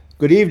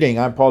Good evening.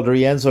 I'm Paul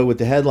DeRienzo with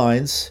the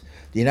headlines.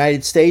 The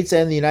United States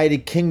and the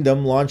United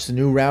Kingdom launched a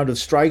new round of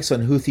strikes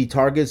on Houthi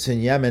targets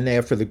in Yemen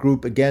after the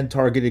group again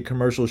targeted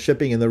commercial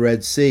shipping in the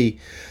Red Sea.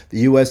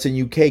 The U.S. and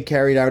U.K.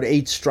 carried out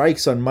 8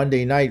 strikes on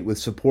Monday night with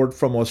support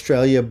from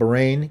Australia,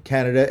 Bahrain,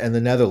 Canada, and the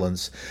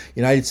Netherlands.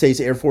 United States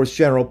Air Force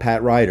General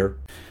Pat Ryder.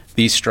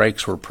 These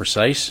strikes were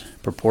precise,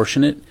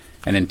 proportionate,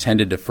 and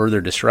intended to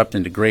further disrupt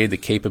and degrade the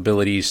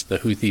capabilities the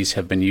Houthis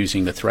have been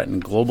using to threaten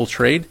global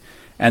trade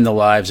and the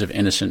lives of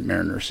innocent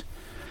mariners.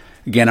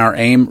 Again, our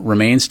aim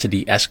remains to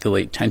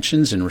de-escalate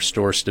tensions and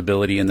restore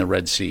stability in the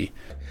Red Sea.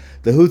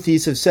 The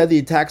Houthis have said the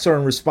attacks are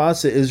in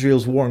response to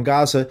Israel's war in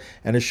Gaza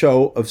and a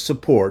show of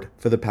support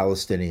for the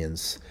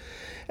Palestinians.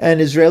 And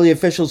Israeli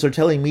officials are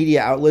telling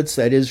media outlets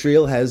that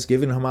Israel has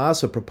given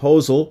Hamas a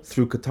proposal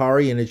through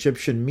Qatari and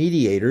Egyptian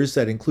mediators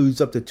that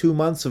includes up to 2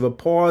 months of a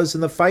pause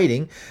in the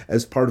fighting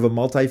as part of a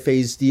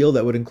multi-phase deal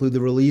that would include the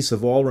release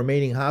of all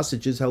remaining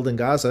hostages held in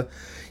Gaza.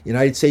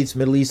 United States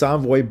Middle East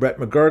envoy Brett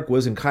McGurk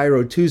was in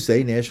Cairo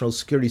Tuesday, National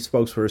Security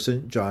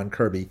spokesperson John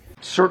Kirby.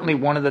 Certainly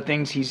one of the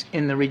things he's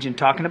in the region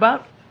talking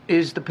about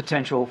is the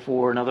potential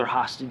for another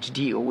hostage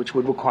deal, which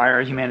would require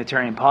a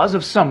humanitarian pause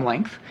of some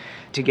length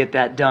to get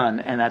that done,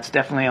 and that's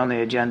definitely on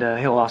the agenda.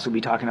 He'll also be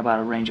talking about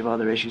a range of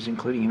other issues,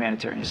 including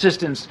humanitarian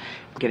assistance,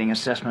 getting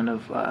assessment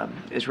of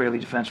Israeli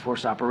Defense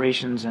Force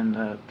operations,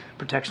 and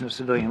protection of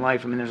civilian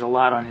life. I mean, there's a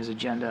lot on his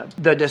agenda.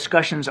 The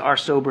discussions are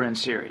sober and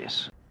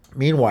serious.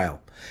 Meanwhile,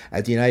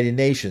 at the United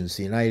Nations,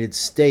 the United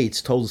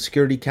States told the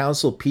Security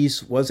Council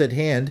peace was at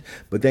hand,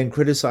 but then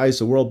criticized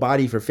the world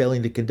body for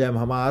failing to condemn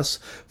Hamas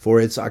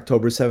for its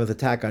October 7th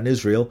attack on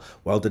Israel,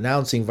 while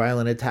denouncing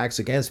violent attacks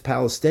against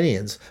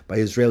Palestinians by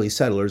Israeli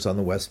settlers on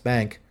the West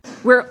Bank.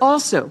 We're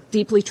also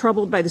deeply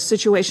troubled by the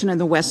situation in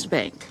the West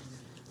Bank,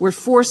 where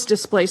forced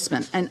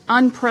displacement and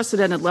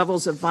unprecedented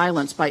levels of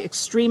violence by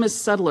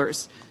extremist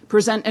settlers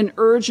present an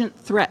urgent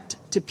threat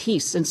to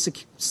peace and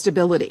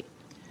stability.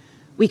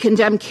 We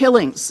condemn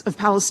killings of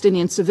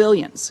Palestinian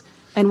civilians,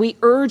 and we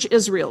urge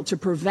Israel to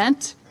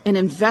prevent and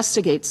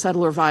investigate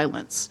settler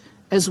violence,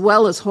 as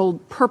well as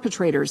hold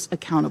perpetrators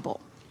accountable.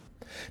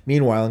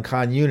 Meanwhile, in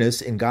Khan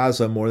Yunis in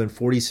Gaza, more than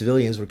 40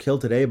 civilians were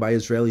killed today by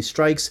Israeli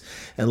strikes,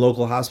 and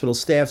local hospital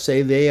staff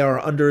say they are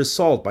under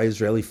assault by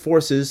Israeli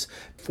forces,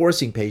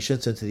 forcing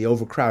patients into the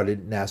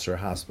overcrowded Nasser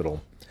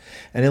hospital.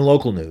 And in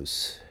local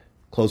news,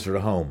 closer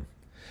to home,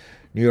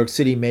 New York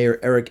City Mayor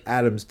Eric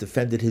Adams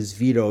defended his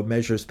veto of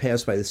measures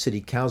passed by the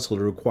City Council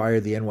to require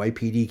the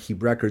NYPD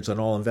keep records on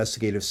all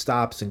investigative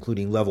stops,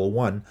 including Level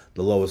 1,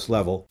 the lowest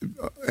level.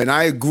 And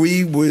I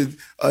agree with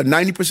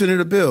 90% of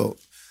the bill.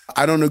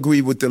 I don't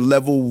agree with the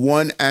Level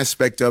 1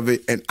 aspect of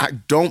it, and I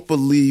don't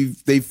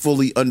believe they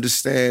fully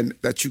understand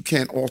that you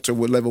can't alter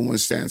what Level 1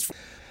 stands for.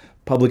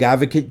 Public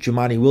advocate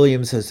Jumaane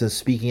Williams has been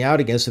speaking out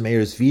against the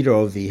mayor's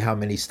veto of the How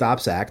Many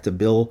Stops Act, a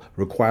bill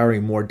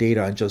requiring more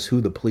data on just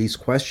who the police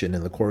question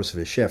in the course of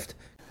a shift.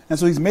 And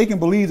so he's making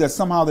believe that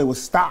somehow they will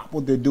stop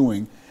what they're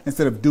doing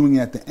instead of doing it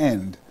at the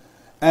end.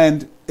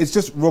 And it's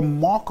just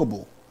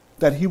remarkable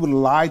that he would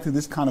lie to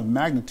this kind of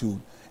magnitude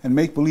and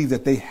make believe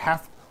that they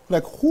have,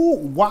 like, who,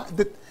 why,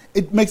 that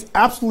it makes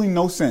absolutely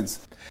no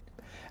sense.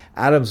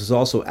 Adams is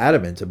also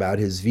adamant about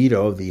his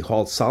veto of the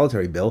Halt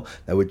Solitary bill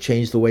that would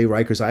change the way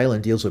Rikers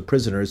Island deals with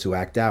prisoners who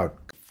act out.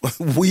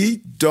 We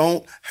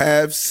don't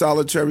have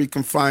solitary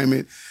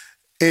confinement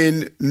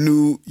in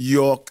New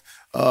York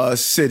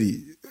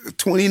City.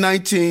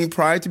 2019,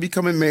 prior to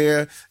becoming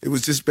mayor, it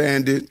was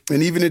disbanded.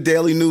 And even the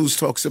Daily News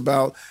talks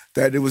about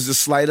that it was a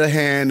sleight of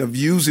hand of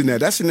using that.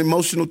 That's an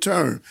emotional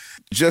term.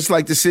 Just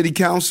like the city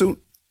council,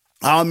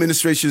 our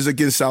administration is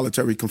against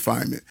solitary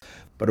confinement.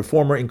 But a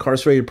former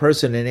incarcerated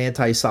person and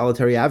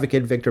anti-solitary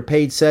advocate, Victor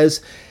Pate,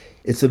 says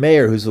it's the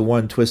mayor who's the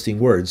one twisting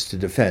words to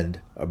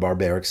defend a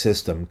barbaric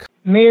system.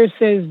 Mayor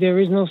says there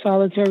is no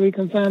solitary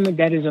confinement.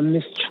 That is a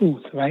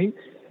mistruth, right?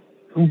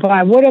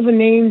 By whatever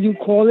name you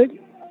call it,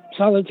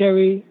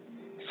 solitary,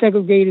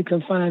 segregated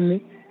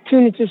confinement,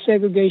 punitive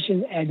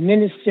segregation,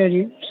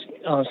 administrative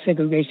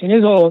segregation,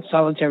 is all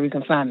solitary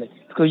confinement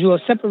because you are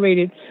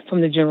separated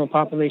from the general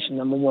population,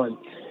 number one.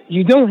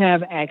 You don't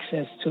have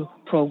access to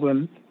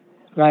program,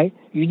 right?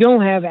 You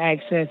don't have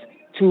access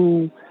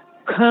to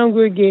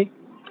congregate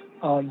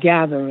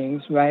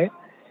gatherings, right?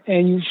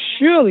 And you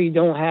surely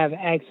don't have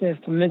access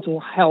to mental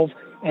health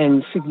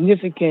and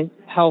significant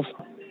health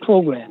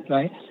programs,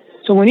 right?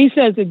 So when he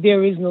says that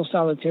there is no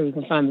solitary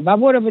confinement, by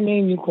whatever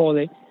name you call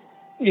it,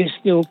 it's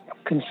still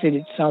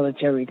considered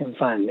solitary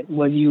confinement,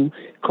 whether you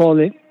call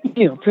it,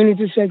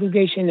 punitive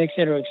segregation, et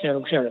cetera, et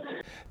cetera, et cetera.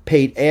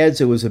 Pate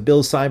adds it was a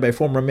bill signed by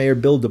former Mayor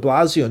Bill de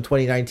Blasio in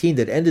 2019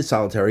 that ended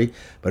solitary,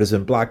 but has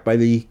been blocked by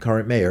the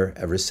current mayor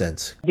ever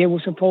since. There were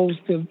supposed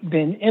to have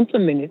been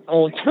implemented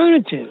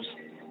alternatives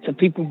to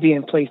people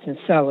being placed in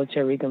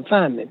solitary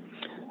confinement.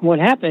 What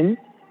happened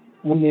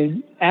when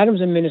the Adams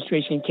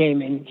administration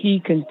came in, he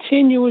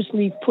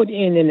continuously put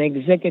in an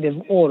executive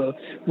order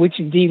which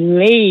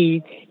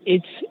delayed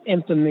its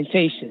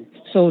implementation.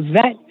 So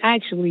that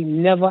actually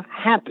never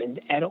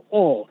happened at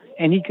all.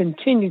 And he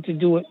continued to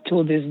do it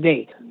till this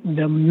day.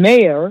 The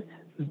mayor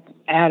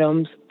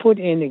Adams put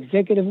in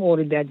executive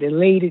order that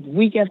delayed it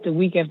week after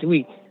week after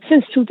week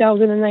since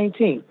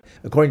 2019.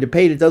 According to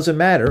Pate, it doesn't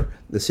matter.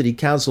 The city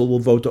council will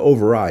vote to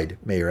override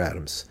Mayor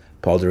Adams.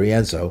 Paul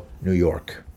DeRienzo, New York.